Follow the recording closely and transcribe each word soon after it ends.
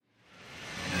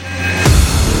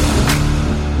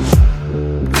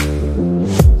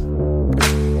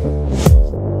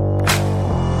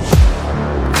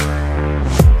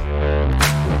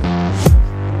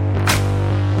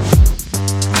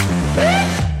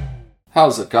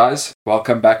How's it, guys?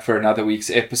 Welcome back for another week's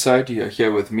episode. You're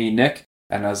here with me, Nick,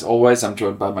 and as always, I'm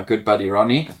joined by my good buddy,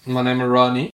 Ronnie. My name is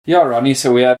Ronnie. Yeah, Ronnie,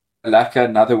 so we had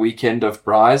another weekend of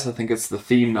braais. I think it's the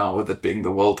theme now, with it being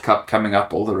the World Cup coming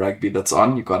up, all the rugby that's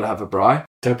on, you got to have a braai.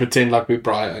 Don't pretend like we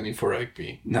braai only for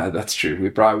rugby. No, that's true. We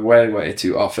braai way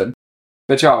too often.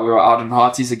 But yeah, we were out in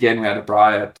Hearties again. We had a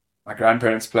braai at my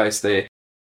grandparents' place there,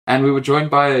 and we were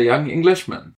joined by a young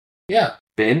Englishman. Yeah.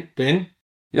 Ben.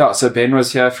 Yeah, so Ben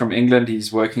was here from England.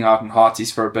 He's working out in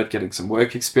Hearties for a bit, getting some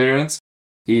work experience.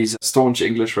 He's a staunch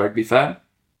English rugby fan.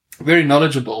 very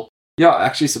knowledgeable. Yeah,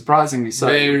 actually surprisingly so.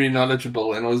 Very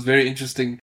knowledgeable, and it was very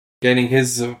interesting gaining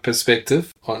his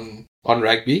perspective on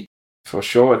rugby. For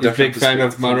sure. He's a big fan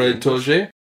of Maro Itoje.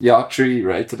 Yeah, true, he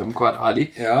rated him quite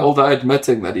highly. Yeah. Although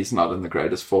admitting that he's not in the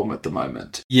greatest form at the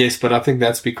moment. Yes, but I think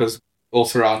that's because all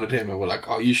surrounded him and were like,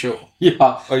 are you sure?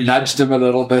 Yeah, Are you nudged him a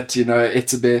little bit,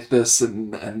 Etzebeth this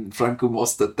and Franco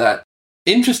Mostert that.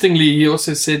 Interestingly, he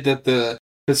also said that the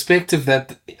perspective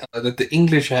that the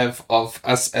English have of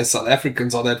us as South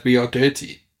Africans are that we are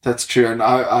dirty. That's true, and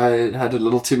I had a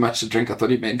little too much to drink. I thought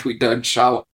he meant we don't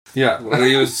shower. Yeah, well,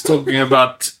 he was talking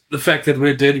about the fact that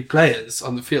we're dirty players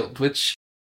on the field, which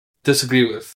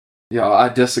disagree with. Yeah, I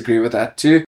disagree with that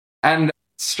too. And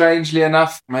strangely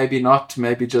enough, maybe not,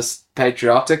 maybe just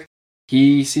patriotic,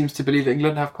 he seems to believe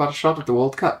England have quite a shot at the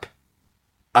World Cup.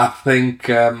 I think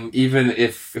even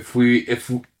if we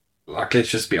let's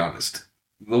just be honest,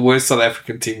 the worst South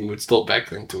African team would still back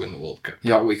them to win the World Cup.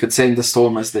 Yeah, we could send the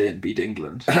Stormers there and beat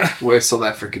England. Worst South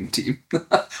African team.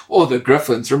 Or the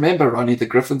Griffins. Remember, Ronnie, the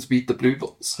Griffins beat the Blue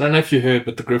Bulls. I don't know if you heard,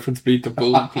 but the Griffins beat the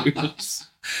Bulls.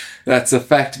 That's a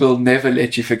fact we'll never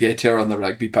let you forget here on the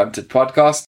Rugby Punted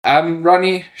podcast.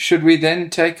 Ronnie, should we then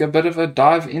take a bit of a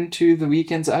dive into the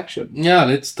weekend's action? Yeah,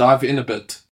 let's dive in a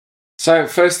bit. So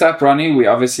first up, Ronnie, we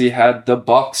obviously had the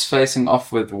Boks facing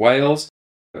off with Wales.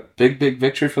 A big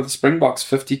victory for the Springboks,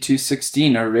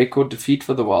 52-16, a record defeat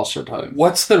for the Welsh at home.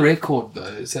 What's the record, though?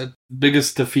 Is that the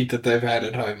biggest defeat that they've had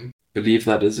at home? I believe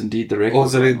that is indeed the record. Or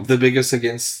is it the biggest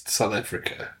against South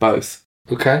Africa? Both.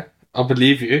 Okay, I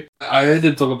believe you. I heard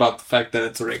him talk about the fact that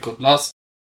it's a record loss.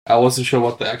 I wasn't sure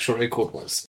what the actual record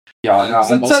was. Yeah,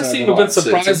 no, it does seem a bit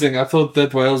surprising. I thought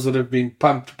that Wales would have been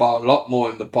pumped by a lot more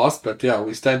in the past, but yeah,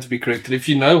 we stand to be corrected. If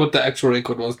you know what the actual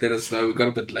record was, let us know. We got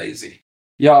a bit lazy.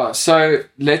 Yeah, so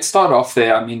let's start off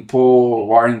there. I mean, poor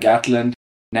Warren Gatland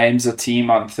names a team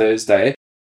on Thursday.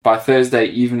 By Thursday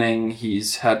evening,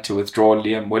 he's had to withdraw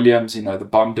Liam Williams, the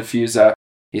bomb diffuser.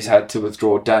 He's had to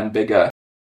withdraw Dan Biggar.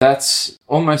 That's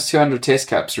almost 200 test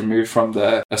caps removed from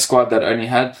a squad that only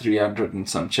had 300 and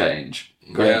some change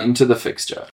going into the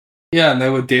fixture. Yeah, and they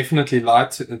were definitely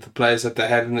light, the players that they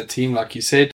had in the team, like you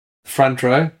said. Front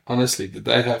row, honestly, did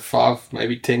they have 5,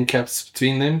 maybe 10 caps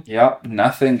between them? Yeah,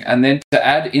 nothing. And then to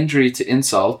add injury to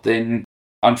insult, then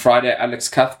on Friday, Alex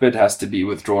Cuthbert has to be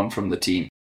withdrawn from the team.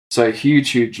 So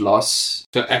huge loss.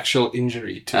 So actual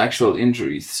injury. Actual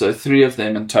injuries. So 3 of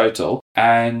them in total.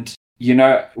 And,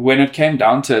 when it came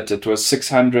down to it, it was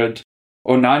 600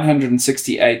 or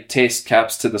 968 test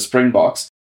caps to the Springboks.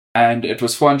 And it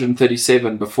was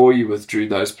 437 before you withdrew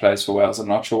those players for Wales. I'm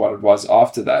not sure what it was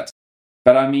after that.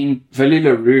 But I mean, Willie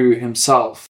LaRue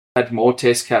himself had more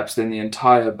test caps than the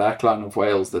entire backline of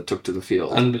Wales that took to the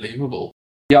field. Unbelievable.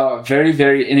 Yeah,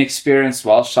 very inexperienced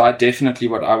Welsh side. Definitely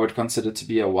what I would consider to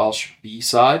be a Welsh B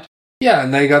side. Yeah,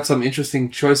 and they got some interesting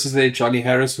choices there. Johnny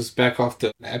Harris was back after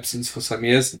an absence for some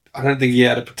years. I don't think he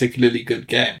had a particularly good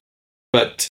game.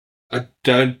 But I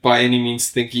don't by any means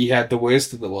think he had the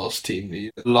worst of the Welsh team.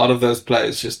 A lot of those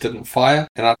players just didn't fire.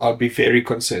 And I'd be very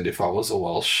concerned if I was a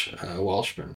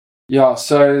Welshman. Yeah,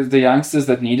 so the youngsters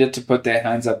that needed to put their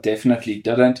hands up definitely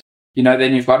didn't.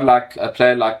 Then you've got like a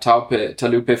player like Talupe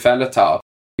Faletau,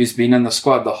 who's been in the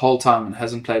squad the whole time and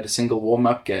hasn't played a single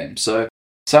warm-up game. So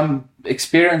some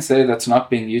experience there that's not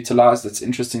being utilised. It's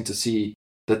interesting to see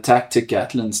the tactic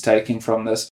Gatland's taking from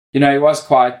this. He was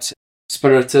quite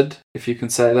spirited, if you can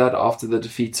say that, after the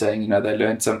defeat, saying, they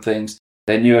learned some things.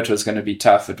 They knew it was going to be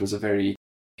tough. It was a very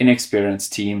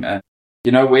inexperienced team, and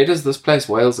where does this place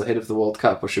Wales ahead of the World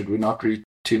Cup, or should we not read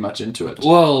too much into it?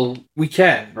 Well, we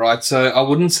can, right? So I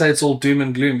wouldn't say it's all doom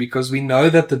and gloom, because we know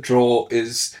that the draw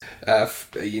is,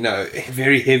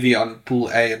 very heavy on Pool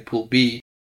A and Pool B,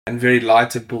 and very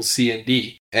light in Pool C and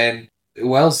D. And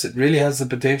Wales, it really has the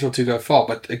potential to go far.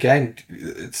 But again,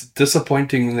 it's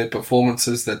disappointing in their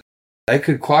performances that they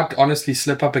could quite honestly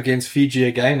slip up against Fiji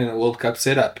again in a World Cup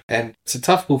setup. And it's a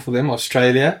tough pool for them.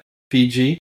 Australia,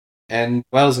 Fiji, and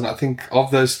Wales, and I think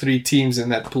of those 3 teams in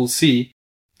that Pool C,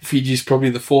 Fiji's probably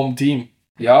the form team.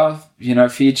 Yeah,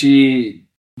 Fiji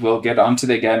will get onto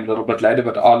their game a little bit later,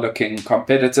 but are looking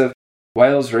competitive.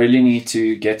 Wales really need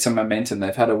to get some momentum.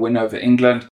 They've had a win over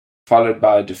England, followed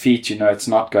by a defeat. It's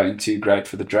not going too great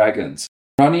for the Dragons.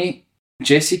 Ronnie,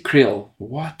 Jesse Creel,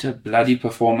 what a bloody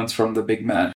performance from the big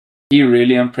man. He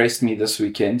really impressed me this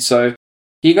weekend. So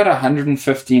he got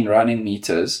 115 running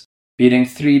meters, beating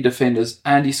 3 defenders,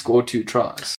 and he scored 2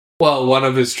 tries. Well, one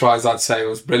of his tries, I'd say,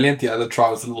 was brilliant. The other try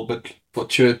was a little bit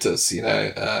fortuitous,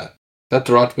 that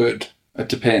the right word? It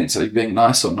depends. Are you being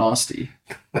nice or nasty?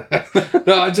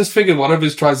 No, I just figured one of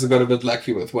his tries got a bit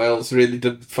lucky with Wales. Really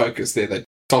didn't focus there. They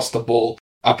tossed the ball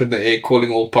up in the air,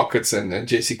 calling all pockets, and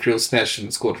Jesse Creel snatched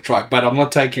and scored a try. But I'm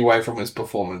not taking away from his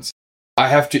performance. I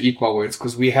have to eat my words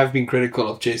because we have been critical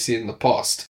of Jesse in the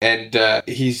past. And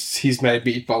he's made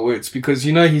me eat my words because,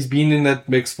 he's been in that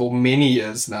mix for many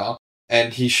years now.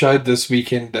 And he showed this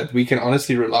weekend that we can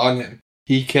honestly rely on him.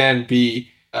 He can be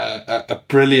a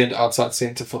brilliant outside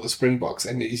centre for the Springboks.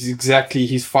 And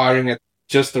he's firing at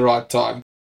just the right time.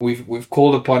 We've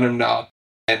called upon him now.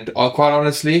 And quite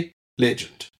honestly,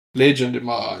 legend. Legend in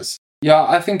my eyes. Yeah,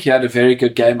 I think he had a very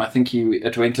good game. I think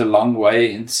it went a long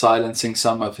way in silencing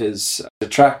some of his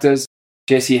detractors.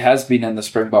 Jesse has been in the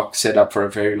Springbok setup for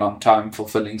a very long time,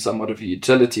 fulfilling somewhat of a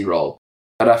utility role.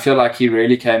 But I feel like he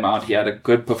really came out, he had a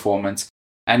good performance,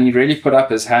 and he really put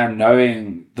up his hand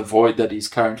knowing the void that he's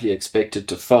currently expected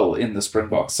to fill in the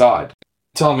Springbok side.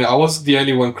 Tell me, I wasn't the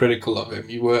only one critical of him.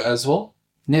 You were as well?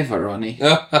 Never, Ronnie.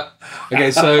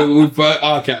 Okay, so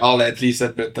I'll at least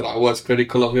admit that I was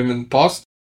critical of him in the past.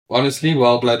 Honestly,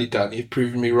 well bloody done. You've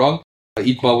proven me wrong. I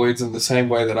eat my words in the same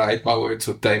way that I ate my words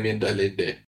with Damien de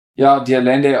Allende. Yeah, de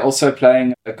Allende also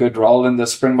playing a good role in the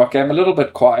Springbok game. A little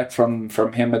bit quiet from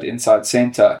him at inside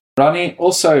centre. Ronnie,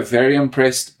 also very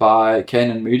impressed by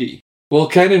Canan Moodie. Well,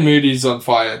 Canan Moodie's on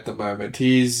fire at the moment.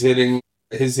 He's hitting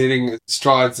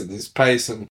strides and his pace,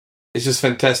 and it's just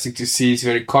fantastic to see. He's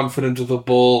very confident with the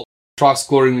ball,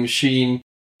 try-scoring machine,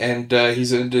 and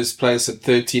he's earned his place at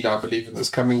 13, I believe, in this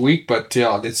coming week. But yeah,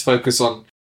 let's focus on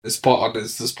this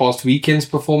past weekend's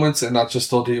performance, and I just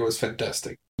thought he was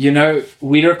fantastic.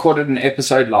 We recorded an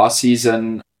episode last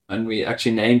season, and we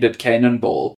actually named it Canaan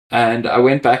Ball. And I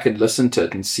went back and listened to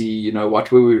it and see,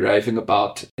 what were we raving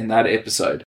about in that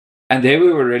episode. And there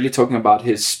we were really talking about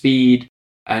his speed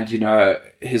and,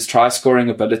 his try-scoring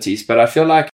abilities. But I feel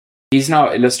like he's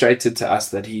now illustrated to us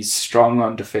that he's strong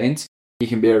on defense. He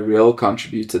can be a real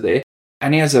contributor there.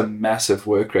 And he has a massive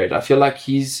work rate. I feel like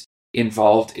he's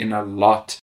involved in a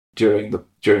lot during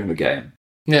the game.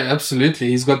 Yeah, absolutely.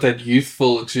 He's got that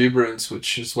youthful exuberance,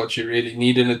 which is what you really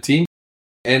need in a team.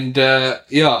 And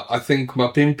I think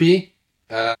Mapimpi,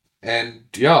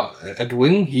 at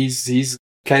wing, he's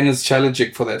Kanan's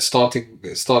challenging for that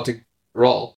starting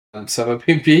role. And so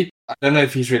Mapimpi, I don't know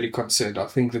if he's really concerned. I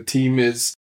think the team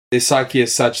their psyche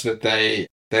is such that they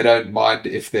don't mind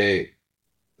if they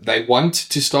want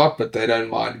to start, but they don't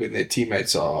mind when their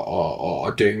teammates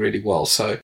are doing really well.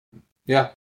 So, yeah.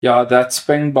 Yeah, that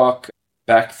Springbok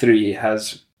back three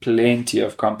has plenty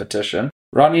of competition.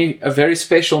 Ronnie, a very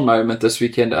special moment this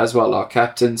weekend as well. Our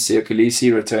captain, Siya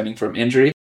Kolisi, returning from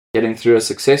injury, getting through a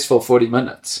successful 40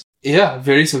 minutes. Yeah,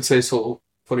 very successful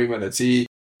 40 minutes. He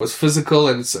was physical,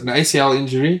 and it's an ACL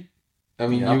injury. I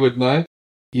mean, You would know.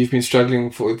 You've been struggling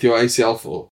with your ACL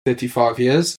for 35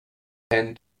 years.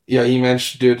 And yeah, he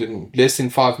managed to do it in less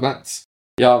than 5 months.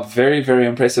 Yeah, very, very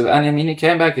impressive. And I mean, he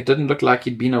came back. It didn't look like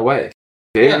he'd been away.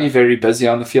 Very busy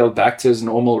on the field, back to his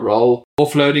normal role.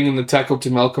 Offloading in the tackle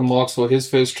to Malcolm Marx for his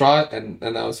first try, and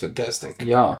that was fantastic.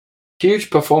 Yeah. Huge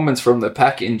performance from the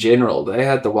pack in general. They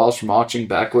had the Welsh marching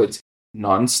backwards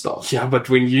non-stop. Yeah, but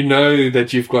when you know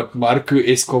that you've got Marco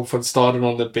Eskom van Staden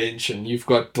on the bench, and you've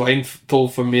got Dwayne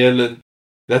Tol-Vermeulen,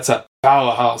 that's a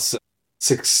powerhouse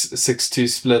 6-2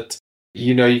 split.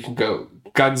 You can go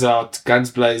guns out, guns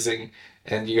blazing,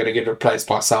 and you're going to get replaced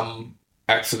by some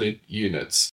absolute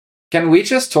units. Can we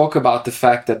just talk about the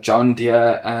fact that John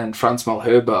Deere and Frans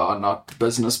Malherbe are not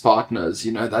business partners?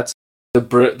 That's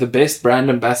the best brand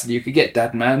ambassador you could get.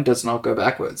 That man does not go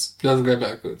backwards. Doesn't go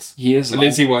backwards. He is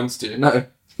unless he wants to. No.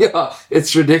 Yeah,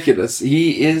 it's ridiculous.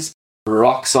 He is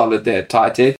rock solid there,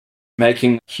 tight head,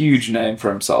 making a huge name for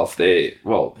himself there.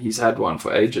 Well, he's had one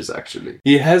for ages, actually.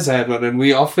 He has had one, and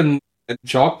we often... And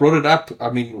Jacques brought it up,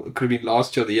 it could have been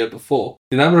last year or the year before.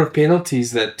 The number of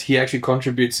penalties that he actually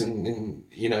contributes in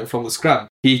from the scrum.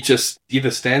 He just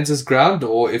either stands his ground,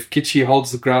 or if Kitchie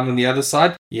holds the ground on the other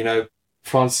side,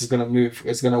 France is going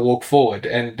to walk forward.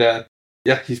 And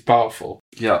he's powerful.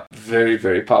 Yeah, very,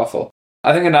 very powerful.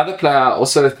 I think another player I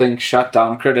also think shut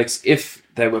down critics, if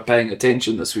they were paying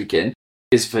attention this weekend,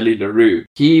 is Willie Leroux.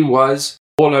 He was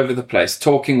all over the place,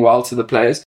 talking well to the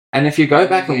players. And if you go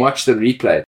back and watch the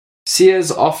replay,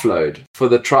 Sia's offload for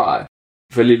the try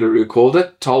Willie LaRue called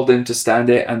it, told them to stand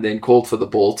there, and then called for the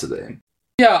ball to them.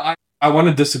 Yeah, I want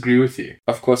to disagree with you.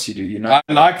 Of course you do. You know,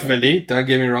 I like Willie. Don't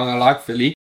get me wrong. I like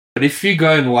Willie. But if you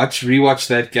go and rewatch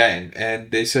that game, and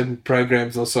there's certain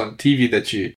programs also on TV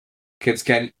that you kids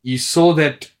can, you saw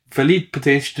that Willie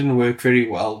potentially didn't work very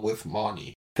well with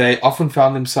Marnie. They often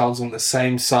found themselves on the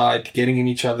same side, getting in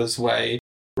each other's way,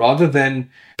 rather than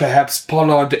perhaps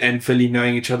Pollard and Willie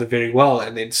knowing each other very well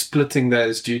and then splitting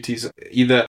those duties,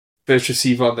 either first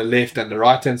receiver on the left and the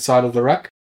right-hand side of the ruck,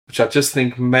 which I just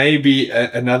think maybe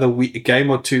another game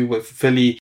or two with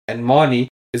Willie and Marnie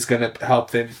is going to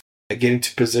help them get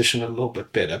into position a little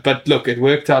bit better. But look, it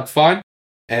worked out fine.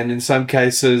 And in some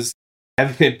cases,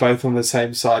 having it both on the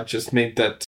same side just meant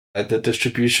that the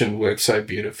distribution worked so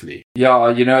beautifully. Yeah,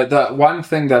 you know, the one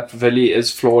thing that Willie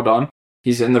is flawed on,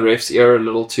 he's in the ref's ear a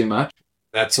little too much.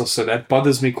 That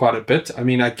bothers me quite a bit. I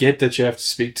mean, I get that you have to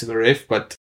speak to the ref,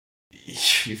 but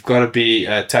you've got to be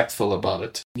tactful about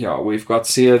it. Yeah, we've got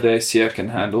Sia there. Sia can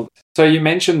handle. So you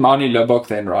mentioned Mani Lubbock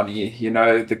then, Ronnie. You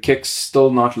know, the kick's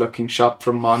still not looking sharp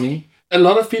from Mani. A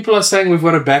lot of people are saying we've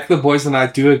got to back the boys, and I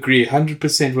do agree.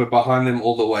 100% we're behind them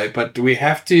all the way. But we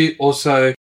have to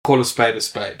also call a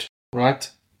spade, right?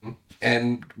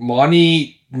 And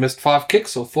Mani missed 5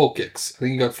 kicks or 4 kicks. I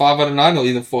think he got 5 out of 9 or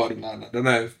either 4 out of 9. I don't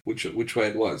know which way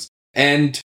it was.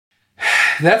 And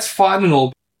that's fine and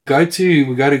all.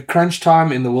 We go to crunch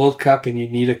time in the World Cup, and you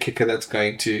need a kicker that's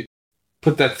going to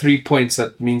put that 3 points.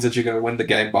 That means that you're going to win the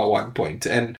game by 1 point.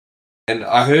 And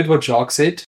I heard what Jacques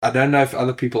said. I don't know if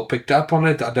other people picked up on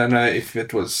it. I don't know if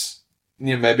it was,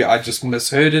 maybe I just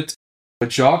misheard it.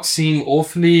 But Jacques seemed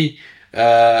awfully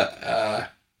fine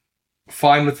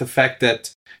with the fact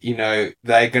that, the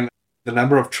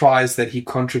number of tries that he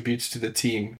contributes to the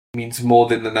team means more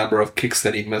than the number of kicks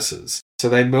that he misses. So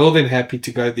they're more than happy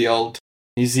to go the old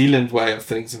New Zealand way of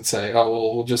things and say, oh,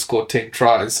 well, we'll just score 10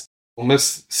 tries. We'll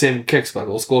miss 7 kicks, but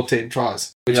we'll score 10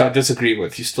 tries, which I disagree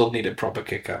with. You still need a proper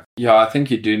kicker. Yeah, I think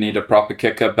you do need a proper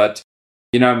kicker, but,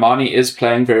 Mani is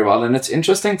playing very well, and it's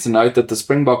interesting to note that the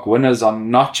Springbok winners are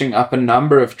notching up a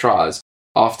number of tries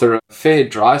after a fair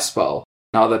dry spell,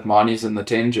 now that Mani's in the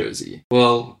 10 jersey.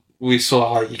 Well, we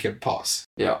saw how he can pass.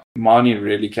 Yeah, Mani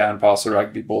really can pass a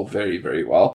rugby ball very, very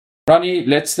well. Ronnie,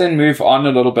 let's then move on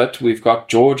a little bit. We've got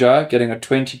Georgia getting a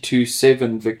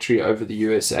 22-7 victory over the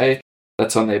USA.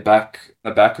 That's on the back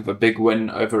of a big win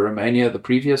over Romania the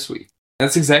previous week.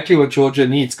 That's exactly what Georgia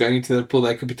needs. Going into the pool,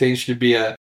 they could potentially be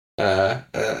a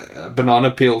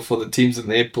banana peel for the teams in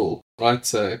their pool, right?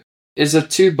 So, is it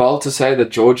too bold to say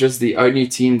that Georgia's the only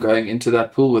team going into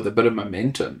that pool with a bit of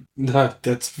momentum? No,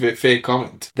 that's a fair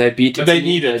comment. They need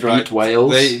it, right? Beat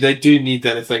Wales. They do need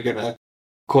that if they're going to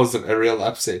cause a real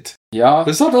upset. Yeah.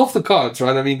 But it's not off the cards,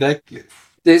 right? I mean,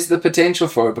 there's the potential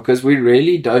for it, because we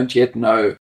really don't yet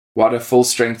know what a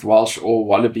full-strength Welsh or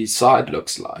Wallabies side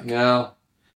looks like. Yeah.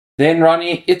 Then,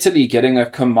 Ronnie, Italy getting a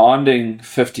commanding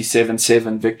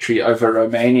 57-7 victory over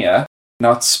Romania.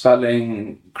 Not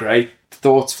spelling great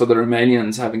thoughts for the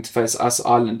Romanians having to face us,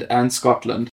 Ireland and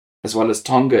Scotland, as well as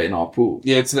Tonga in our pool.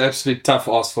 Yeah, it's an absolute tough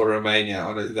ask for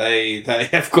Romania. They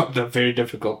have got a very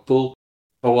difficult pool.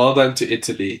 But well done to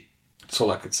Italy. That's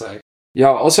all I could say. Yeah,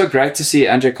 also great to see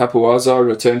Andre Capuazzo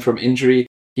return from injury.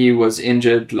 He was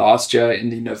injured last year in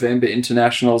the November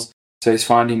internationals, so he's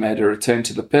finally made a return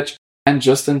to the pitch, and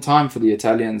just in time for the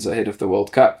Italians ahead of the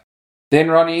World Cup. Then,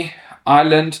 Ronnie,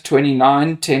 Ireland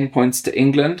 29, 10 points to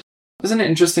England. It was an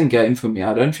interesting game for me.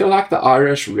 I don't feel like the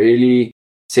Irish really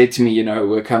said to me,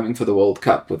 we're coming for the World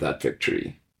Cup with that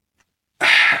victory.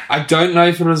 I don't know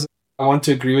if it was. I want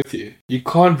to agree with you. You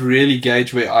can't really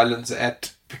gauge where Ireland's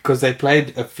at, because they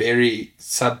played a very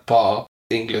subpar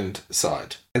England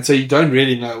side. And so you don't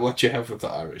really know what you have with the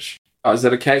Irish. Is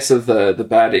it a case of the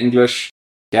bad English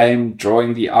game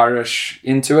drawing the Irish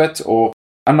into it? Or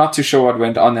I'm not too sure what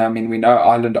went on there. I mean, we know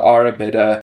Ireland are a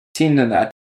better team than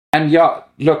that. And yeah,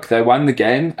 look, they won the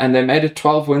game and they made it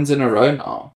 12 wins in a row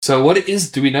now. So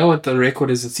do we know what the record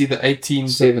is? It's either 18,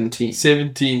 17.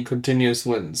 17 continuous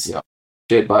wins. Yeah.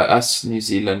 Shared by us, New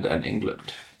Zealand and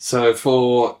England. So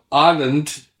for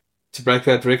Ireland to break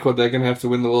that record, they're going to have to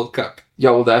win the World Cup.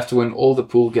 Yeah, well, they have to win all the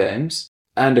pool games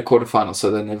and a quarterfinal,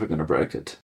 so they're never going to break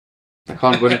it. They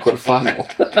can't win a quarterfinal.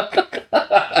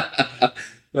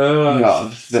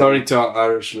 Sorry to our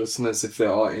Irish listeners, if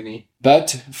there are any.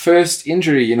 But first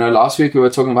injury, last week we were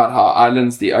talking about how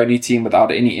Ireland's the only team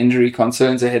without any injury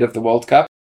concerns ahead of the World Cup.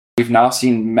 We've now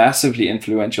seen massively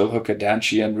influential hooker Dan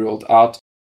Sheehan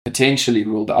potentially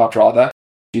ruled out,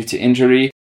 due to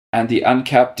injury. And the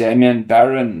uncapped Damien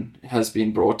Barron has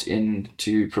been brought in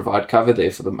to provide cover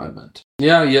there for the moment.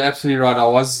 Yeah, you're absolutely right. I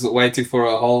was waiting for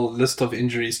a whole list of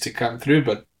injuries to come through,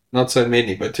 but not so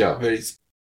many. But yeah, very,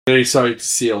 very sorry to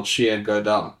see old Sheehan go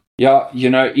down. Yeah,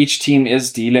 each team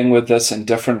is dealing with this in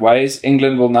different ways.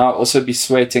 England will now also be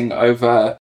sweating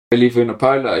over Billy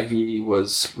Vunipola. He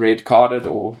was red carded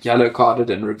or yellow carded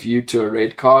and reviewed to a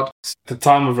red card. At the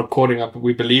time of recording,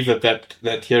 we believe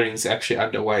that hearing is actually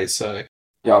underway. So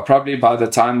yeah, probably by the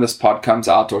time this pod comes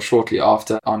out or shortly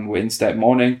after on Wednesday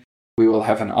morning, we will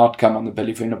have an outcome on the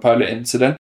Billy Vunipola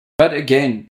incident. But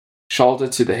again, shoulder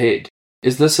to the head.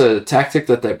 Is this a tactic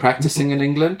that they're practicing in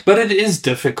England? But it is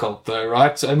difficult though,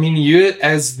 right? So, I mean, you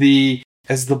as the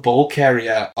ball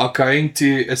carrier are going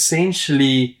to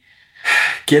essentially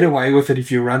get away with it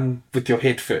if you run with your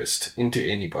head first into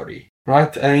anybody.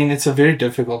 Right? I mean, it's a very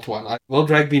difficult one.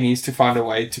 World Rugby needs to find a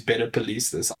way to better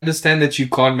police this. I understand that you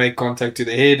can't make contact to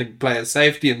the head and player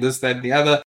safety and this, that, and the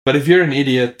other. But if you're an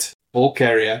idiot ball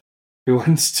carrier who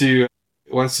wants to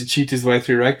cheat his way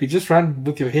through rugby, just run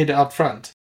with your head out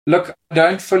front. Look, I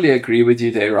don't fully agree with you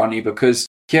there, Ronnie, because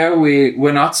here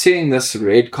we're not seeing this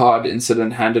red card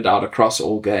incident handed out across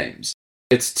all games.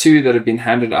 It's 2 that have been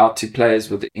handed out to players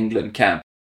with the England camp.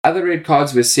 Other red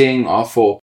cards we're seeing are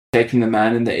for taking the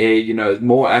man in the air,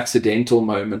 more accidental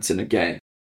moments in a game.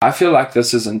 I feel like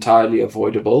this is entirely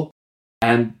avoidable,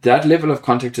 and that level of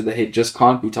contact to the head just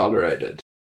can't be tolerated.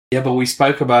 Yeah, but we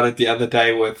spoke about it the other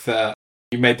day with,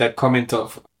 you made that comment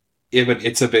of Evan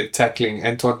Itzebeth tackling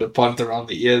Antoine Dupont around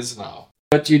the ears now.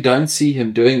 But you don't see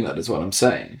him doing that, is what I'm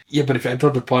saying. Yeah, but if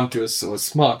Antoine Dupont was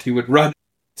smart, he would run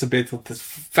Itzebeth with his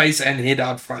face and head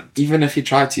out front. Even if he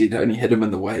tried to, he'd only hit him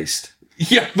in the waist.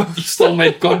 Yeah, but he still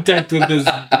made contact with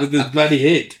his bloody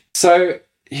head. So,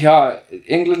 yeah,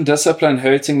 England discipline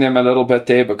hurting them a little bit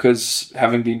there because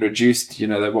having been reduced, they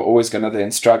were always going to then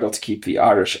struggle to keep the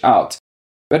Irish out.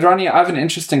 But Ronnie, I have an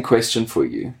interesting question for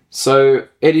you. So,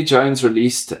 Eddie Jones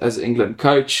released as England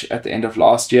coach at the end of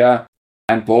last year,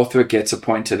 and Borthwick gets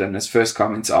appointed, and his first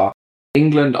comments are,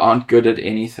 England aren't good at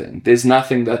anything. There's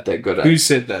nothing that they're good at. Who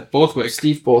said that? Borthwick?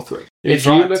 Steve Borthwick. If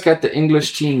you look at the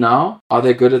English team now, are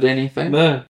they good at anything?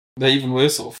 No, they're even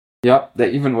worse off. Yep, they're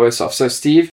even worse off. So,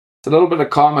 Steve, it's a little bit of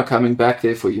karma coming back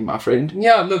there for you, my friend.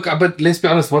 Yeah, look, but let's be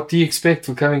honest. What do you expect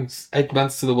for coming 8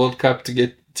 months to the World Cup to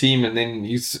get a team and then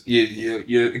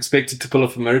you're expected to pull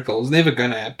off a miracle? It's never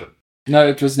going to happen. No,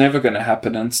 it was never going to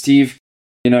happen. And Steve,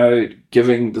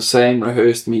 giving the same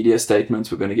rehearsed media statements,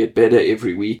 we're going to get better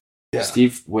every week. Yeah.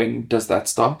 Steve, when does that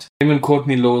start? Him and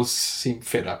Courtney Laws seem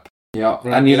fed up. Yeah,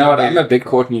 right. And you know what? I'm a big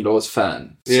Courtney Laws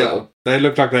fan. Yeah, so. They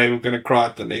look like they were going to cry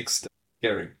at the next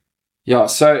hearing. Yeah,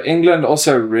 so England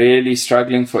also really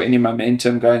struggling for any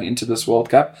momentum going into this World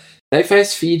Cup. They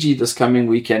face Fiji this coming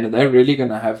weekend, and they're really going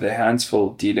to have their hands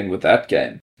full dealing with that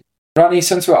game. Ronnie,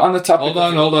 since we're on the topic...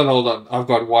 Hold on. I've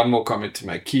got one more comment to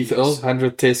make. Keith Earls,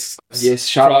 100 tests. Yes,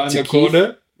 shout out to Keith.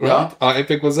 Corner. Right? How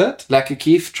epic was that? Like a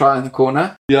Keith try in the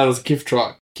corner. Yeah, it was a Keith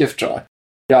try. Keith try.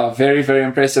 Yeah, very, very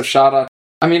impressive shout out.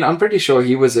 I mean, I'm pretty sure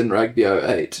he was in Rugby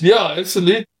 08. Yeah,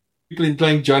 absolutely. He's been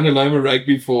playing John Aloma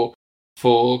rugby for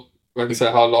I can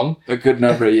say how long? A good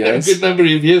number of years. A good number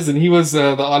of years, and he was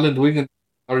the Ireland wing in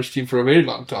the Irish team for a very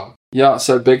long time. Yeah,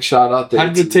 so big shout out there.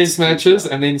 100 test matches,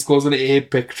 and then scores an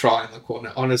epic try in the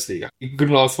corner. Honestly, he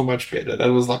couldn't ask for much better.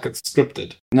 That was like it's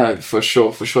scripted. No, for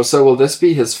sure. So will this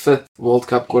be his 5th World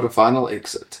Cup quarterfinal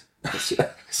exit? So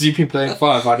you've been playing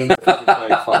 5. I didn't know you've been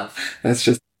playing 5. Let's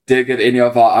just dig at any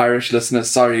of our Irish listeners.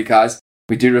 Sorry, guys.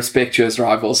 We do respect you as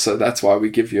rivals, so that's why we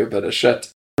give you a bit of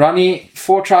shit. Ronnie,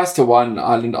 4 tries to 1,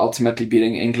 Ireland ultimately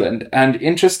beating England. And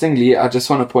interestingly, I just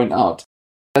want to point out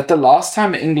that the last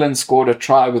time England scored a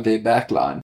try with their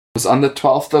backline was on the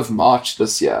 12th of March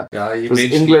this year. Yeah, it was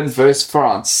England versus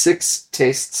France 6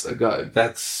 tests ago.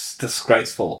 That's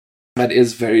disgraceful. That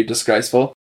is very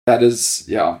disgraceful. That is,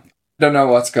 yeah. I don't know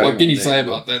what's going on. What can you say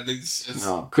about that?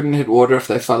 No, couldn't hit water if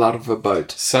they fell out of a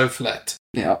boat. So flat.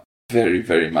 Yeah, very,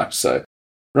 very much so.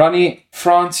 Ronnie,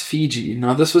 France-Fiji.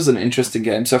 Now, this was an interesting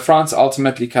game. So France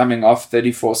ultimately coming off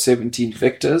 34-17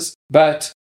 victors.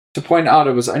 But to point out,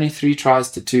 it was only 3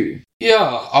 tries to 2.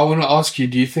 Yeah, I want to ask you,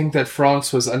 do you think that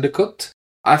France was undercooked?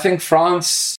 I think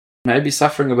France may be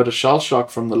suffering a bit of shell shock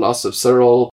from the loss of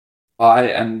Cyril, Wale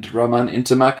and Roman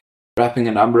Intermac, wrapping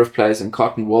a number of players in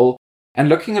cotton wool, and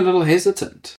looking a little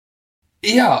hesitant.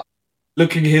 Yeah,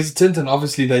 looking hesitant, and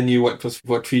obviously they knew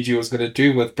what Fiji was going to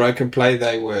do. With broken play,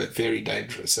 they were very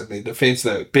dangerous. And their defence,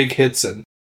 they were big hits, and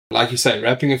like you say,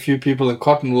 wrapping a few people in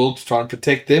cotton wool to try and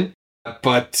protect them.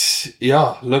 But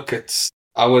yeah, look,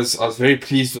 I was very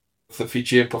pleased with the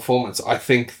Fijian performance. I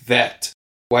think that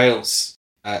Wales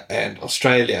and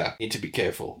Australia need to be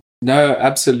careful. No,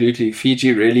 absolutely.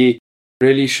 Fiji really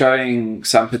showing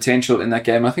some potential in that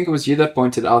game. I think it was you that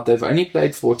pointed out they've only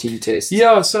played 14 tests.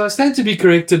 Yeah, so I stand to be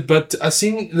corrected, but I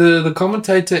seen the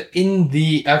commentator in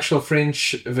the actual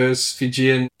French versus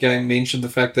Fijian game mentioned the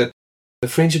fact that the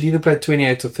French had either played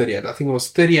 28 or 38. I think it was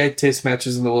 38 test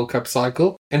matches in the World Cup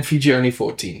cycle, and Fiji only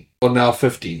 14, or now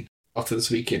 15 after this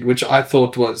weekend, which I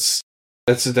thought was,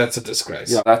 that's a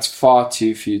disgrace. Yeah, that's far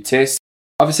too few tests.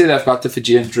 Obviously, they've got the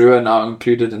Fijian Drua now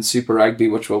included in Super Rugby,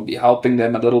 which will be helping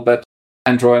them a little bit,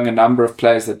 and drawing a number of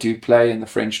players that do play in the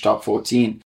French top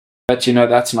 14. But,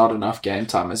 that's not enough game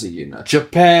time as a unit.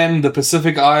 Japan, the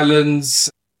Pacific Islands,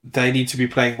 they need to be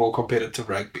playing more competitive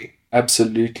rugby.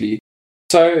 Absolutely.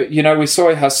 So, we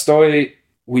saw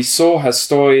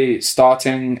Hastoi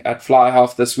starting at fly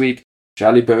half this week.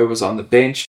 Jalibert was on the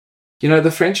bench.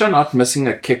 The French are not missing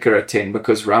a kicker at 10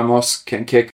 because Ramos can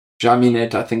kick.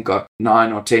 Jaminet, I think, got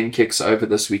 9 or 10 kicks over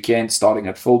this weekend, starting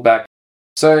at fullback.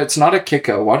 So it's not a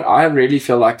kicker. What I really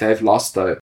feel like they've lost,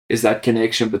 though, is that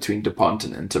connection between DuPont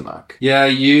and Intermark. Yeah,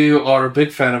 you are a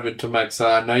big fan of Intermark, so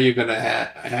I know you're going to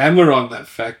hammer on that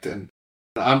fact, and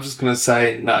I'm just going to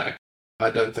say no. I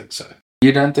don't think so.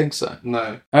 You don't think so?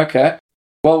 No. Okay.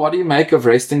 Well, what do you make of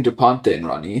resting DuPont then,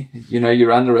 Ronnie? You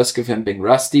run the risk of him being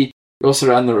rusty. You also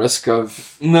run the risk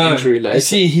of injury later. You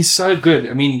see, he's so good.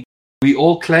 I mean, we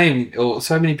all claim, or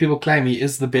so many people claim, he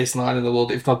is the best 9 in the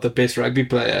world, if not the best rugby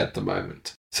player at the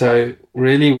moment. So,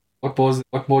 really, what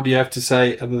more do you have to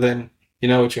say other than you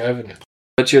know what you're having it?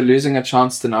 But you're losing a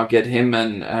chance to now get him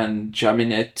and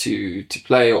Jaminet to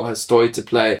play, or Hastoi to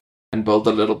play, and build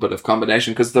a little bit of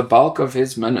combination, because the bulk of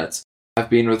his minutes have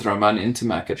been with Roman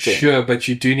Intermark at 10. Sure, but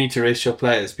you do need to rest your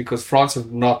players, because France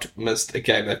have not missed a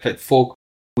game. They played 4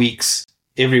 weeks,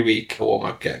 every week, a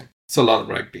warm-up game. It's a lot of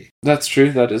rugby. That's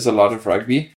true. That is a lot of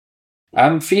rugby.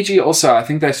 Fiji also, I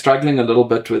think they're struggling a little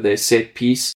bit with their set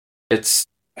piece. That's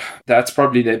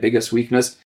probably their biggest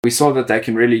weakness. We saw that they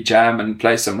can really jam and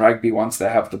play some rugby once they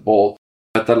have the ball,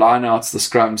 but the lineouts, the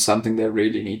scrums, something they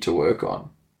really need to work on.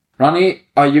 Ronnie,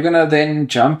 are you going to then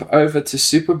jump over to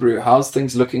Super Brew? How's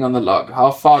things looking on the log?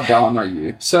 How far down are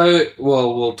you? So,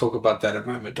 we'll talk about that in a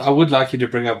moment. I would like you to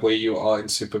bring up where you are in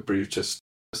Super Brew just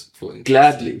for interest.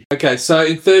 Gladly. Okay, so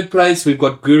in third place, we've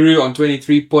got Guru on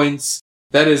 23 points.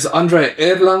 That is Andre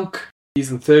Erlang.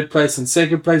 He's in third place. In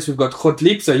second place, we've got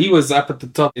Gottlieb. So he was up at the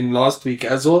top in last week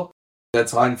as well.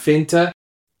 That's Hein Venter.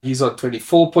 He's on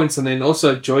 24 points. And then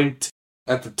also joint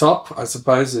at the top, I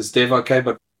suppose, is Dev K,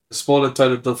 but a smaller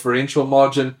total differential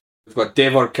margin. We've got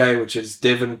Dev K, which is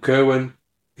Devin Kerwin.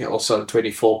 Also on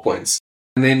 24 points.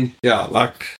 And then,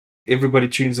 everybody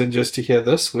tunes in just to hear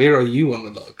this. Where are you on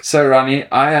the log? So, Ronnie,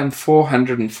 I am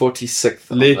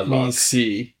 446th on the log. Let me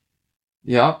see.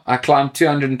 Yeah, I climbed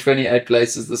 228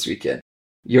 places this weekend.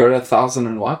 You're 1,000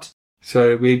 and what?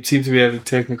 So we seem to be having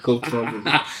technical problems.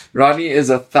 Ronnie is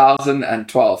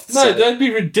 1,012th. No, don't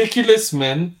be ridiculous,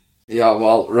 man. Yeah,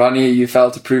 well, Ronnie, you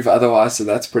failed to prove otherwise, so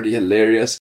that's pretty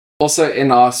hilarious. Also,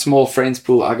 in our small friends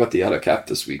pool, I got the yellow cap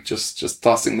this week. Just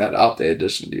tossing that out there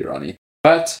additionally, Ronnie.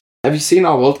 But have you seen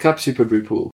our World Cup Super Brew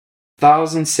pool?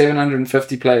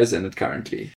 1,750 players in it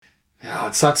currently. Yeah,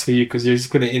 it sucks for you because you're just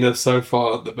going to end up so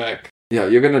far at the back. Yeah,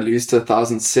 you're going to lose to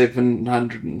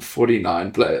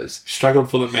 1,749 players. Struggled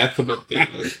for the math a bit there.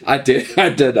 I did.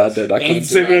 I couldn't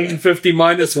 750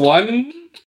 minus 1.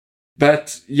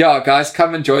 But yeah, guys,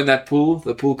 come and join that pool.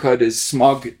 The pool code is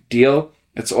SMOGDEAL.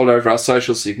 It's all over our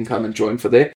socials, so you can come and join for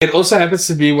there. It also happens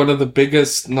to be one of the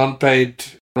biggest non-paid,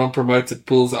 non-promoted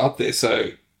pools out there. So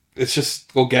it's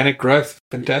just organic growth.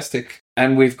 Fantastic.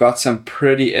 And we've got some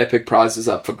pretty epic prizes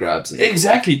up for grabs.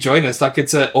 Exactly. Join us.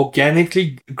 It's an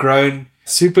organically grown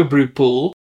Super Brew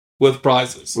pool with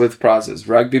prizes.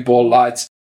 Rugby ball lights,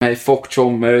 May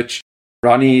Fokchol merch,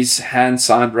 Ronnie's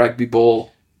hand-signed rugby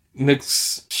ball.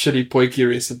 Nick's shitty poiky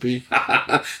recipe.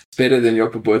 It's better than your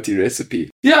Poboti recipe.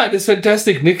 Yeah, it's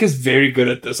fantastic. Nick is very good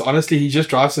at this. Honestly, he just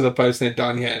drives to the postnet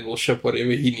down here and will ship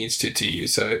whatever he needs to you.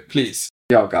 So please.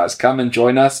 Yeah, guys, come and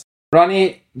join us.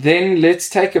 Ronnie, then let's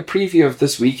take a preview of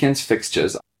this weekend's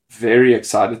fixtures. Very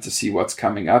excited to see what's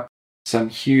coming up. Some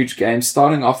huge games,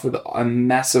 starting off with a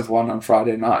massive one on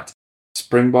Friday night.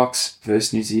 Springboks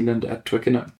versus New Zealand at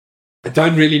Twickenham. I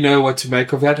don't really know what to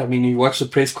make of that. I mean, you watch the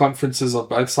press conferences on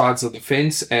both sides of the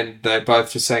fence, and they're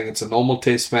both just saying it's a normal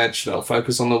test match. They'll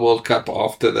focus on the World Cup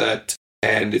after that,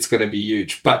 and it's going to be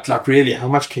huge. But, really, how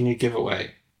much can you give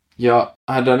away? Yeah,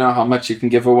 I don't know how much you can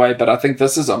give away, but I think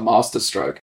this is a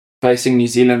masterstroke. Facing New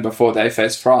Zealand before they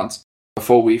face France,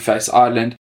 before we face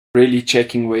Ireland, really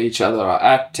checking where each other are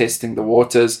at, testing the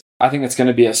waters. I think it's going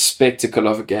to be a spectacle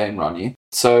of a game, Ronnie.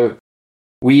 So,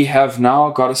 we have now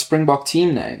got a Springbok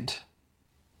team named.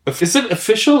 Is it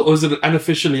official or is it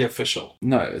unofficially official?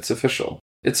 No, it's official.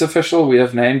 It's official. We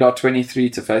have named our 23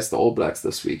 to face the All Blacks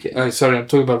this weekend. Oh, sorry, I'm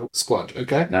talking about squad.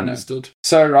 Okay, No. understood.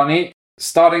 So, Ronnie,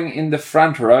 starting in the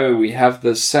front row, we have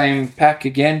the same pack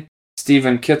again.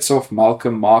 Stephen Kitsoff,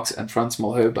 Malcolm Marx, and Frans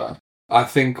Malherbe. I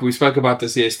think we spoke about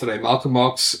this yesterday. Malcolm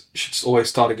Marx should always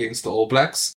start against the All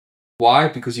Blacks. Why?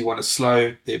 Because you want to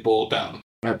slow their ball down.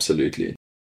 Absolutely.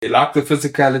 They like the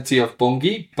physicality of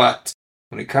Bongi, but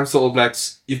when it comes to All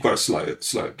Blacks, you've got to slow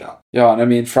it down. Yeah, and I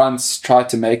mean, Frans tried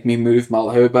to make me move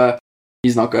Malherbe.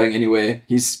 He's not going anywhere.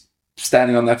 He's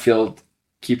standing on that field,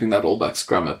 keeping that All Black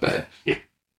scrum at bay. Yeah.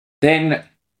 Then,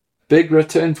 big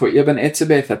return for Eben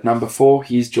Etzebeth at number 4.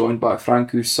 He's joined by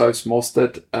Franco Sos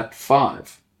Mostert at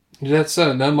 5. That's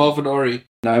so. No Marvin Ori.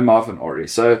 No Marvin Ori.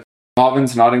 So,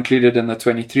 Marvin's not included in the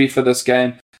 23 for this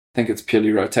game. I think it's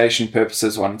purely rotation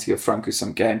purposes, wanting to give Franco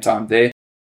some game time there.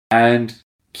 And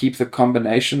keep the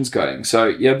combinations going. So,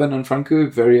 Eben and Franco,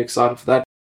 very excited for that.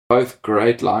 Both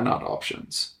great line-out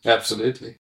options.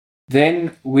 Absolutely.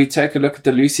 Then we take a look at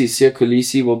the Lucy. Siya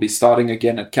Kolisi will be starting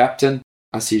again at captain.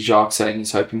 I see Jacques saying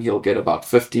he's hoping he'll get about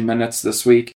 50 minutes this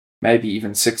week, maybe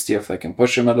even 60 if they can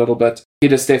push him a little bit.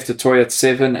 Peter Steph Toy at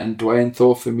 7 and Dwayne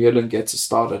Thor Vermeulen gets a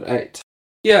start at 8.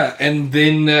 Yeah, and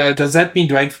then does that mean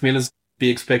Dwayne Vermeulen be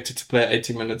expected to play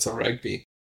 80 minutes of rugby?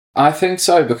 I think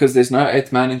so, because there's no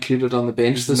 8th man included on the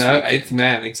bench this week. No 8th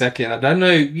man, exactly. And I don't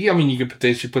know, I mean, you could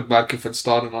potentially put Marco van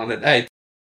Staden on at 8,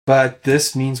 but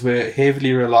this means we're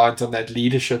heavily reliant on that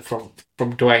leadership from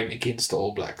Dwayne against the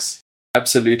All Blacks.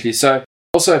 Absolutely. So,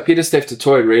 also, Peter Steph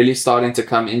Toy really starting to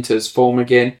come into his form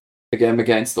again. The game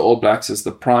against the All Blacks is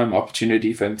the prime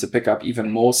opportunity for him to pick up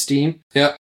even more steam.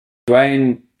 Yeah.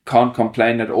 Dwayne can't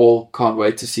complain at all. Can't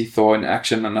wait to see Thor in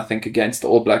action. And I think against the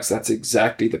All Blacks, that's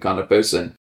exactly the kind of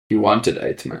person he wanted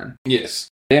 8th man. Yes.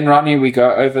 Then, Ronnie, we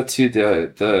go over to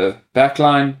the back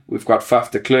line. We've got Faf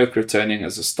de Klerk returning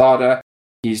as a starter.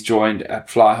 He's joined at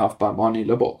fly half by Mani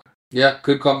Lebok. Yeah,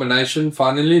 good combination.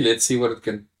 Finally, let's see what it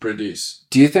can produce.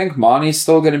 Do you think Mani's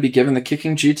still going to be given the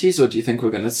kicking duties, or do you think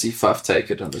we're going to see Faf take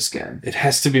it in this game? It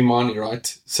has to be Mani,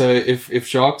 right? So if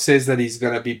Jacques says that he's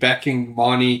going to be backing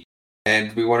Mani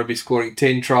and we want to be scoring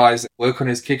 10 tries, work on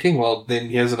his kicking, well, then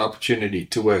he has an opportunity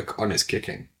to work on his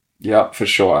kicking. Yeah, for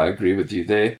sure. I agree with you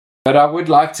there. But I would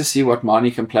like to see what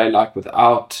Mani can play like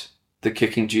without the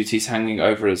kicking duties hanging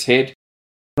over his head.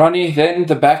 Ronnie, then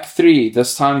the back 3.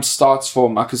 This time starts for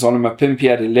Makazole Mapimpi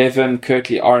at 11,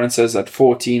 Kirkley Arendses at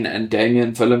 14, and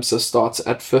Damian Willemse starts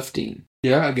at 15.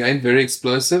 Yeah, again, very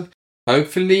explosive.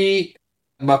 Hopefully,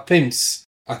 Mapimps,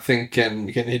 I think, can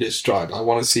hit his stride. I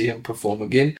want to see him perform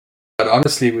again. But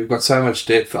honestly, we've got so much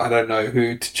depth, I don't know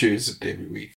who to choose every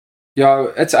week. Yeah,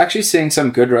 it's actually seeing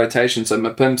some good rotation. So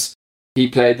Mapimps, he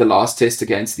played the last test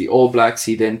against the All Blacks.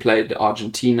 He then played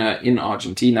Argentina in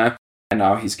Argentina. And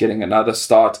now he's getting another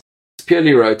start. It's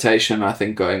purely rotation, I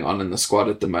think, going on in the squad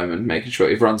at the moment, making sure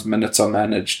everyone's minutes are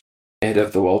managed ahead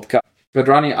of the World Cup. But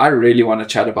Ronnie, I really want to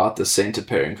chat about this centre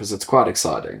pairing because it's quite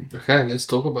exciting. Okay, let's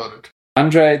talk about it.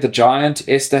 Andre the Giant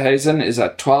Esterhazen is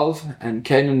at 12 and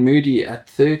Kanan Moody at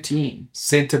 13.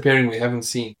 Centre pairing we haven't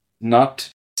seen. Not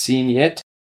seen yet,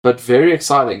 but very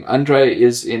exciting. Andre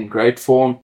is in great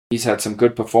form. He's had some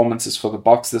good performances for the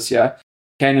Boks this year.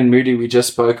 Kanan Moody, we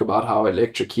just spoke about how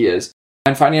electric he is.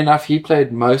 And funny enough, he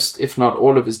played most, if not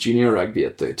all, of his junior rugby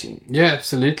at 13. Yeah,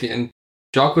 absolutely. And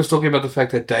Jacques was talking about the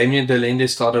fact that Damien Delende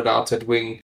started out at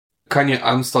wing,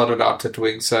 Kanye started out at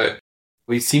wing, so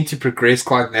we seem to progress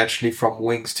quite naturally from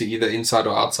wings to either inside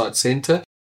or outside centre.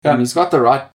 And he's got the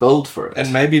right build for it.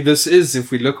 And maybe this is, if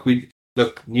we look,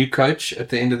 new coach at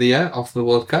the end of the year after the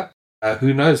World Cup.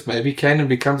 Who knows, maybe Kanan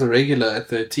becomes a regular at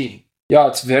 13. Yeah,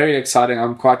 it's very exciting.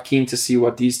 I'm quite keen to see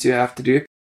what these two have to do.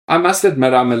 I must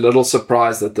admit I'm a little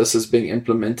surprised that this is being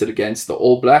implemented against the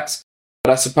All Blacks.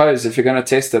 But I suppose if you're going to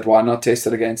test it, why not test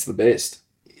it against the best?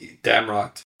 Damn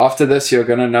right. After this, you're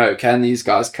going to know, can these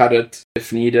guys cut it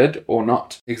if needed or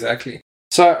not? Exactly.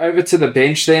 So over to the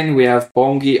bench then, we have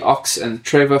Bongi, Ox and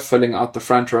Trevor filling out the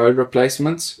front row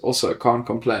replacements. Also, can't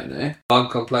complain, eh? Can't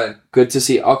complain. Good to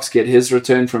see Ox get his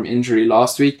return from injury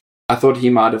last week. I thought he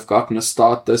might have gotten a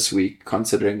start this week,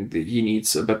 considering that he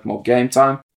needs a bit more game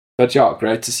time. But yeah,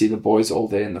 great to see the boys all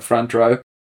there in the front row.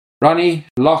 Ronnie,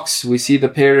 locks, we see the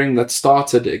pairing that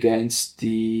started against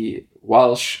the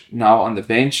Welsh now on the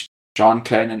bench. John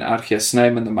Klein and Archie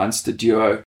Snyman, the Munster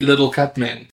duo. Little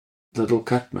Cutman. Little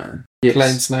Cutman. Yes.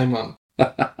 Klein Snyman.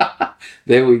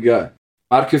 There we go.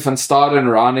 Marco van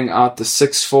Staden rounding out the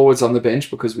 6 forwards on the bench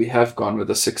because we have gone with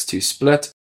a 6-2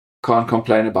 split. Can't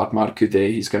complain about Marco there.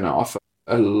 He's going to offer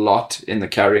a lot in the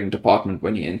carrying department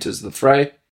when he enters the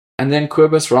fray. And then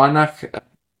Cobus Reinach,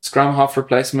 scrum half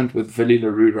replacement with Willie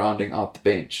Leroux rounding out the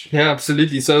bench. Yeah,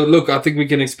 absolutely. So look, I think we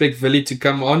can expect Willie to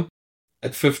come on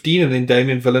at 15 and then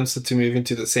Damien Willemse to move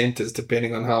into the centres,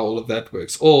 depending on how all of that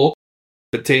works. Or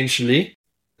potentially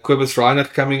Cobus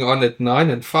Reinach coming on at 9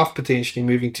 and Faf potentially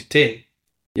moving to 10.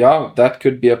 Yeah, that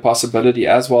could be a possibility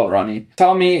as well, Ronnie.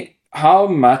 Tell me, how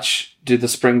much do the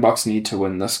Springboks need to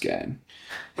win this game?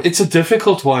 It's a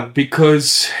difficult one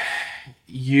because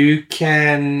you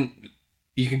can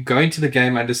go into the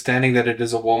game understanding that it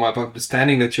is a warm-up,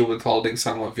 understanding that you're withholding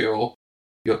some of your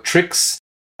tricks,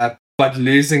 but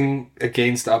losing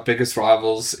against our biggest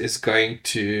rivals is going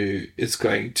to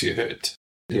hurt.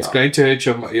 It's going to hurt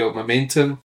your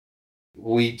momentum.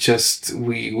 We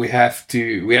have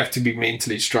to be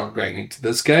mentally strong going into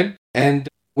this game, and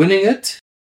winning it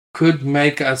could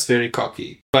make us very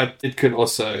cocky, but it could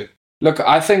also. Look,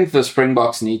 I think the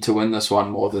Springboks need to win this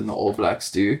one more than the All Blacks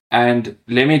do. And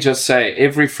let me just say,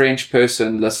 every French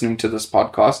person listening to this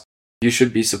podcast, you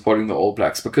should be supporting the All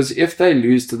Blacks, because if they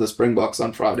lose to the Springboks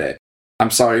on Friday,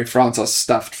 I'm sorry, France are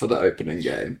stuffed for the opening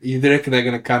game. You reckon they're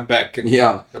going to come back? The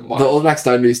All Blacks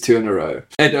don't lose 2 in a row.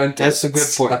 They don't. That's a good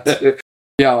point.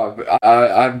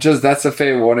 I'm just, that's a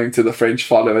fair warning to the French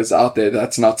followers out there.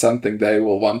 That's not something they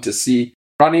will want to see.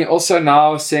 Ronnie, also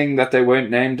now saying that they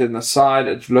weren't named in the side,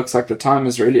 it looks like the time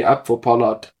is really up for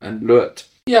Pollard and Lewitt.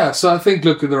 Yeah, so I think,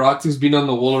 look, the writing's been on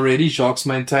the wall already. Jacques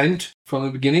maintained from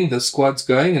the beginning the squad's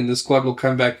going, and the squad will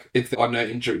come back if there are no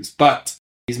injuries. But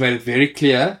he's made it very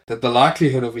clear that the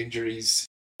likelihood of injuries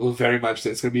will very much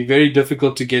there. It's going to be very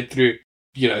difficult to get through,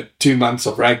 2 months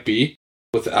of rugby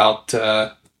without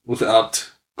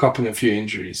copping a few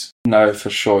injuries. No,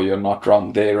 for sure, you're not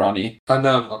wrong there, Ronnie. I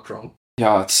know I'm not wrong.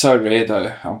 Yeah, it's so rare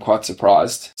though. I'm quite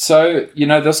surprised. So,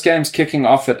 this game's kicking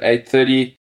off at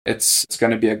 8:30. It's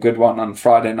going to be a good one on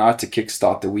Friday night to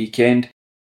kickstart the weekend.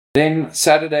 Then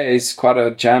Saturday is quite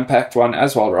a jam-packed one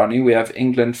as well, Ronnie. We have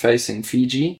England facing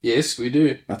Fiji. Yes, we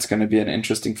do. That's going to be an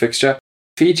interesting fixture.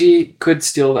 Fiji could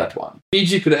steal that one.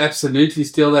 Fiji could absolutely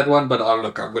steal that one, but I'm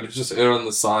going to just err on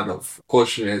the side of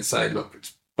caution and say, look,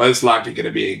 it's most likely going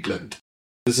to be England.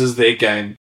 This is their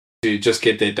game to just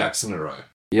get their ducks in a row.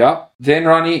 Yeah. Then,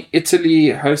 Ronnie,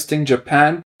 Italy hosting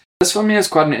Japan. This for me is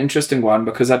quite an interesting one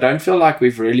because I don't feel like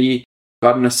we've really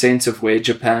gotten a sense of where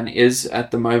Japan is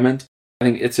at the moment. I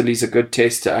think Italy's a good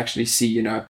test to actually see,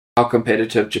 how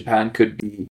competitive Japan could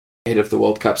be ahead of the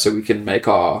World Cup so we can make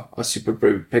our Super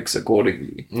Brew picks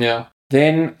accordingly. Yeah.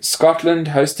 Then Scotland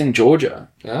hosting Georgia.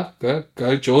 Yeah,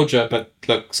 go Georgia, but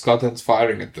look, Scotland's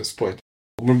firing at this point.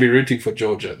 I'm going to be rooting for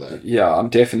Georgia, though. Yeah, I'm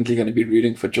definitely going to be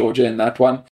rooting for Georgia in that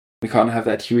one. We can't have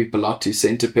that Huey Pilotu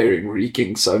centre pairing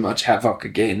wreaking so much havoc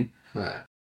again. No.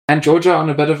 And Georgia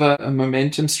on a bit of a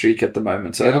momentum streak at the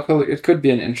moment, so it could be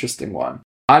an interesting one.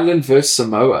 Ireland versus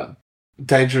Samoa.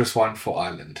 Dangerous one for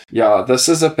Ireland. Yeah, this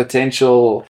is a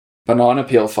potential banana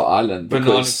peel for Ireland.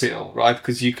 Banana peel, right?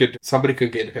 Because somebody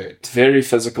could get hurt. It's very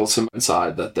physical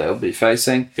side that they'll be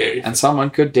facing. And someone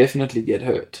could definitely get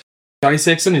hurt. Johnny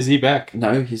Sexton, is he back?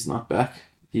 No, he's not back.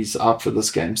 He's out for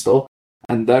this game still.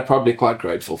 And they're probably quite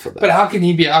grateful for that. But how can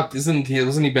he be out? Wasn't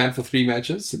he banned for 3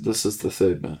 matches? This is the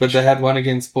 3rd match. But they had one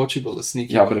against Portugal, a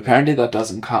sneaky one. But apparently that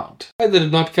doesn't count. Why did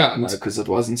it not count? No, because it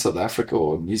wasn't South Africa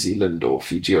or New Zealand or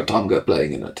Fiji or Tonga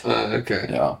playing in it. Okay.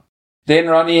 Yeah. Then,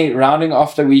 Ronnie, rounding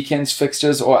off the weekend's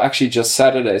fixtures, or actually just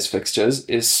Saturday's fixtures,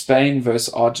 is Spain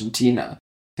versus Argentina.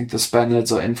 I think the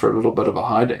Spaniards are in for a little bit of a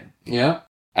hiding. Yeah.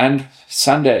 And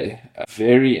Sunday, a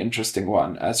very interesting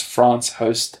one, as France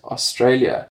host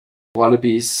Australia.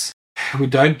 Wallabies. We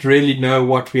don't really know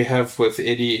what we have with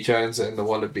Eddie Jones and the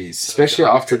Wallabies. Especially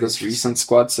after this recent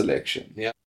squad selection.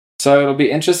 Yeah. So it'll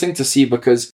be interesting to see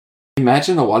because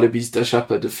imagine the Wallabies dish up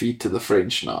a defeat to the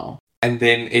French now. And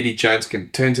then Eddie Jones can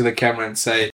turn to the camera and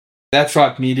say, that's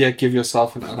right, media, give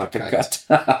yourself an uppercut.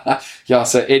 Yeah,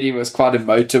 so Eddie was quite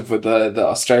emotive with the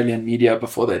Australian media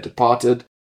before they departed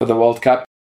for the World Cup.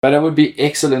 But it would be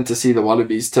excellent to see the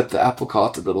Wallabies tip the apple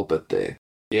cart a little bit there.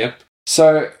 Yep.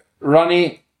 So,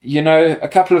 Ronnie, a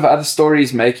couple of other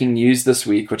stories making news this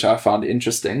week, which I found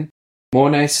interesting.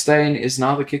 Morné Steyn is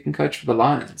now the kicking coach for the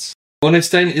Lions. Morné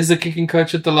Steyn is the kicking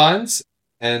coach at the Lions.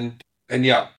 And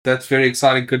yeah, that's very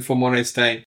exciting. Good for Morné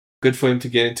Steyn. Good for him to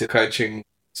get into coaching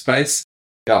space.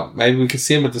 Yeah, maybe we can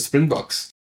see him at the Springboks.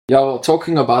 Yeah, well,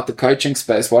 talking about the coaching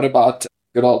space, what about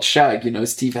good old Shag?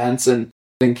 Steve Hansen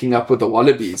linking up with the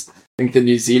Wallabies. I think the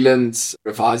New Zealand's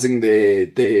revising their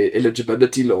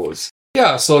eligibility laws.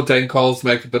 Yeah, I saw Dane Coles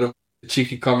make a bit of a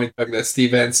cheeky comment like that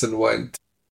Steve Hansen won't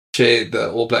share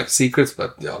the All Black secrets,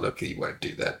 but yeah, look, he won't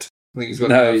do that. I think he's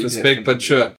got enough respect, but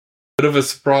sure. bit of a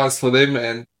surprise for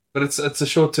them, but it's a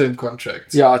short-term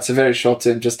contract. Yeah, it's a very short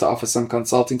term just to offer some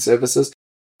consulting services.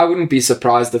 I wouldn't be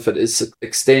surprised if it is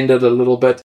extended a little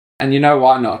bit. And you know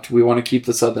why not? We want to keep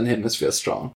the Southern Hemisphere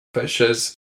strong. For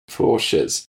shiz. For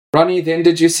shiz. Ronnie, then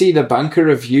did you see the bunker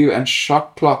review and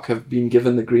shot clock have been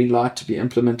given the green light to be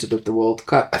implemented at the World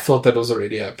Cup? I thought that was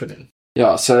already happening.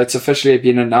 Yeah, so it's officially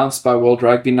been announced by World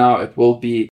Rugby now. It will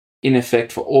be in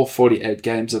effect for all 48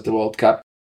 games at the World Cup.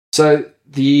 So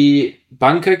the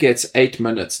bunker gets 8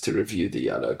 minutes to review the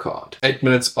yellow card. 8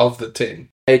 minutes of the 10.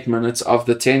 8 minutes of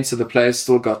the 10, so the player's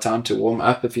still got time to warm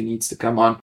up if he needs to come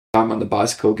on the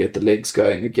bicycle, get the legs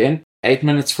going again. 8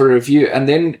 minutes for review, and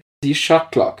then the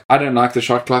shot clock. I don't like the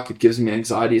shot clock. It gives me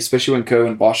anxiety, especially when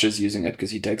Kerwin Bosch is using it because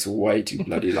he takes way too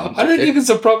bloody long. I don't think it's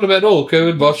a problem at all.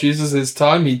 Kerwin Bosch uses his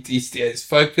time. He's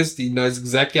focused. He knows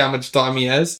exactly how much time he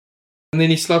has. And then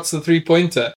he slots the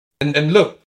three-pointer. And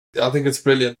look, I think it's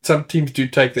brilliant. Some teams do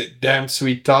take their damn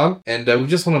sweet time. And we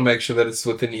just want to make sure that it's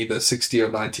within either 60 or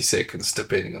 90 seconds,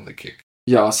 depending on the kick.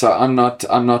 Yeah, so I'm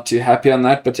not too happy on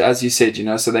that. But as you said,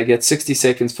 so they get 60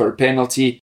 seconds for a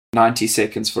penalty, 90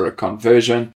 seconds for a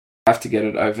conversion. Have to get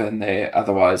it over in there,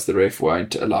 otherwise the ref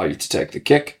won't allow you to take the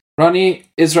kick. Ronnie,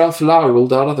 Israel Folau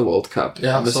ruled out of the World Cup.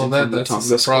 Yeah, I saw that. That's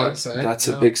a surprise. That's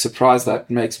a big surprise.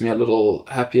 That makes me a little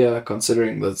happier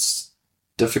considering the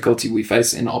difficulty we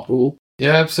face in our pool.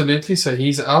 Yeah, absolutely. So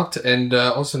he's out, and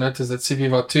also notice that Sivi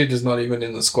Vatud is not even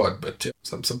in the squad, but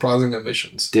some surprising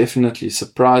omissions. Definitely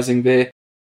surprising there.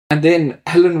 And then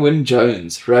Alan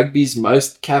Wynne-Jones, rugby's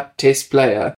most capped test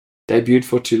player, debuted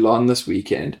for Toulon this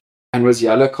weekend. And was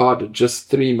yellow carded just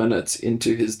 3 minutes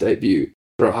into his debut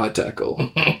for a high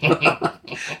tackle.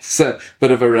 So,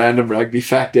 bit of a random rugby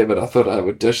fact there, but I thought I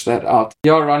would dish that out.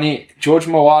 Yeah, Ronnie, George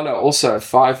Mawala also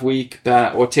 5-week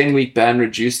ban or 10-week ban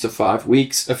reduced to 5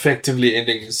 weeks. Effectively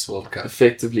ending his World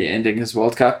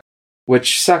Cup.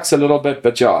 Which sucks a little bit,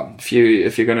 but yeah, if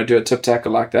you're going to do a tip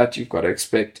tackle like that, you've got to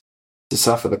expect to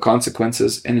suffer the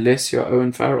consequences unless you're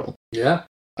Owen Farrell. Yeah.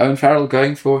 Owen Farrell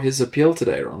going for his appeal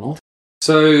today, Ronald.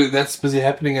 So that's busy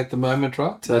happening at the moment,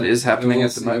 right? That is happening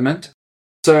at the moment.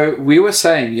 So we were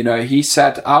saying, he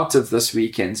sat out of this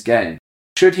weekend's game.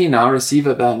 Should he now receive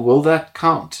a ban? Will that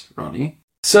count, Ronnie?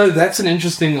 So that's an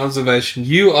interesting observation.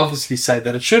 You obviously say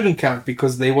that it shouldn't count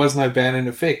because there was no ban in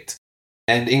effect.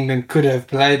 And England could have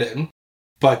played him.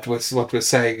 But what we're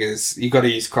saying is you got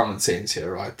to use common sense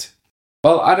here, right?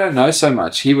 Well, I don't know so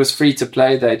much. He was free to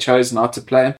play. They chose not to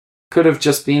play him. Could have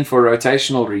just been for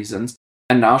rotational reasons.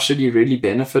 And now should he really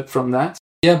benefit from that?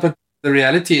 Yeah, but the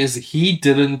reality is he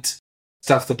didn't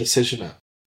stuff the decision up.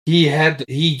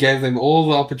 He gave them all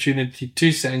the opportunity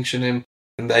to sanction him,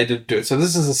 and they didn't do it. So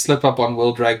this is a slip up on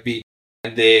World Rugby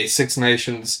and their Six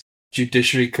Nations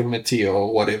Judiciary Committee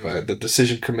or whatever, the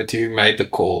decision committee who made the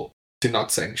call to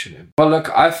not sanction him. Well, look,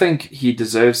 I think he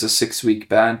deserves a 6-week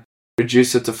ban.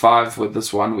 Reduce it to 5 with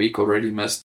this 1 week already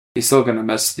missed. He's still going to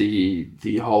miss the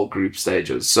whole group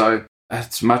stages. So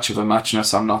it's much of a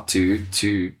muchness. I'm not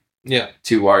too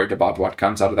worried about what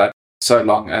comes out of that, so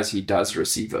long as he does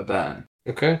receive a ban.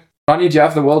 Okay. Ronnie, do you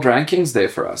have the world rankings there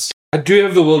for us? I do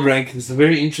have the world rankings. A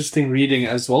very interesting reading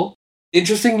as well.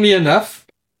 Interestingly enough,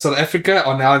 South Africa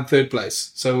are now in 3rd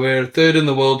place. So we're 3rd in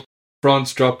the world.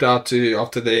 France dropped out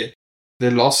after their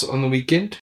loss on the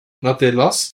weekend. Not their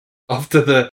loss. After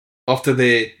their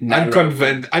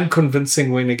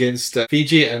unconvincing win against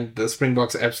Fiji, and the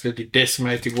Springboks absolutely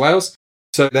decimating Wales.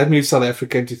 So that moves South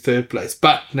Africa into 3rd place.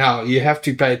 But now you have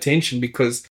to pay attention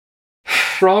because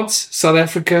France, South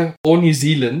Africa, or New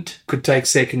Zealand could take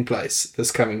 2nd place this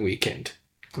coming weekend.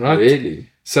 Right?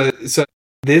 Really? So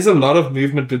there's a lot of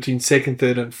movement between 2nd,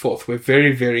 3rd, and 4th. We're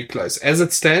very, very close. As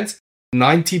it stands,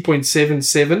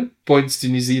 90.77 points to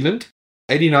New Zealand,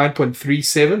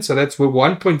 89.37. So we're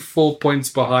 1.4 points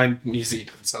behind New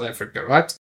Zealand, South Africa,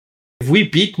 right? If we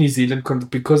beat New Zealand,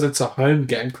 because it's a home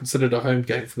game, considered a home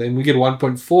game for them, we get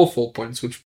 1.44 points,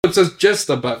 which puts us just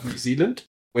above New Zealand,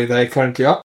 where they currently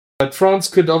are. But France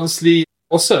could obviously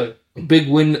also, a big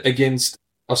win against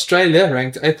Australia,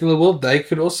 ranked 8th in the world, they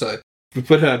could also, if we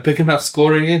put a big enough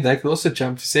scoring in, they could also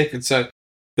jump to 2nd. So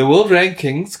the world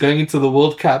rankings going into the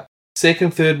World Cup,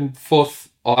 2nd, 3rd, and 4th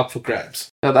are up for grabs.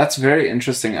 Yeah, that's very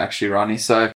interesting, actually, Ronnie.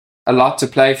 So a lot to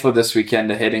play for this weekend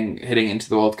heading into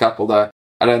the World Cup, although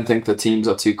I don't think the teams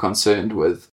are too concerned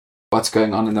with what's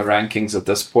going on in the rankings at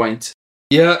this point.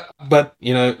 Yeah, but,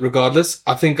 regardless,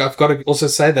 I think I've got to also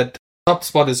say that top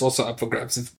spot is also up for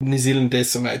grabs if New Zealand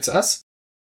decimates us.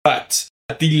 But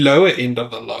at the lower end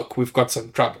of the log, we've got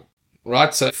some trouble,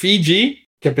 right? So Fiji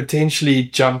can potentially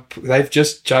jump. They've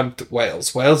just jumped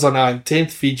Wales. Wales are now in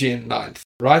 10th, Fiji in 9th,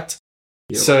 right?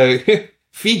 Yep. So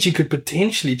Fiji could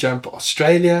potentially jump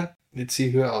Australia. Let's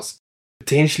see who else.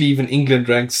 Potentially even England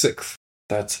ranked 6th.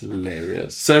 That's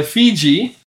hilarious. So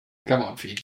Fiji, come on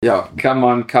Fiji. Yeah, come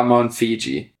on,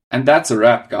 Fiji. And that's a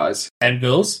wrap, guys. And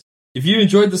girls, if you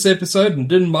enjoyed this episode and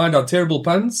didn't mind our terrible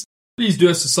puns, please do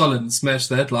us a solid and smash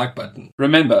that like button.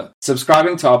 Remember,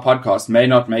 subscribing to our podcast may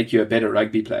not make you a better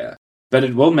rugby player, but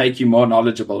it will make you more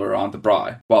knowledgeable around the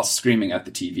braai while screaming at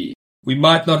the TV. We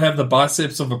might not have the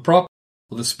biceps of a prop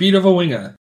or the speed of a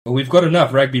winger, but we've got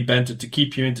enough rugby banter to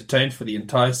keep you entertained for the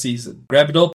entire season. Grab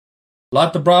it up,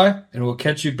 light the braai, and we'll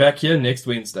catch you back here next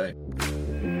Wednesday.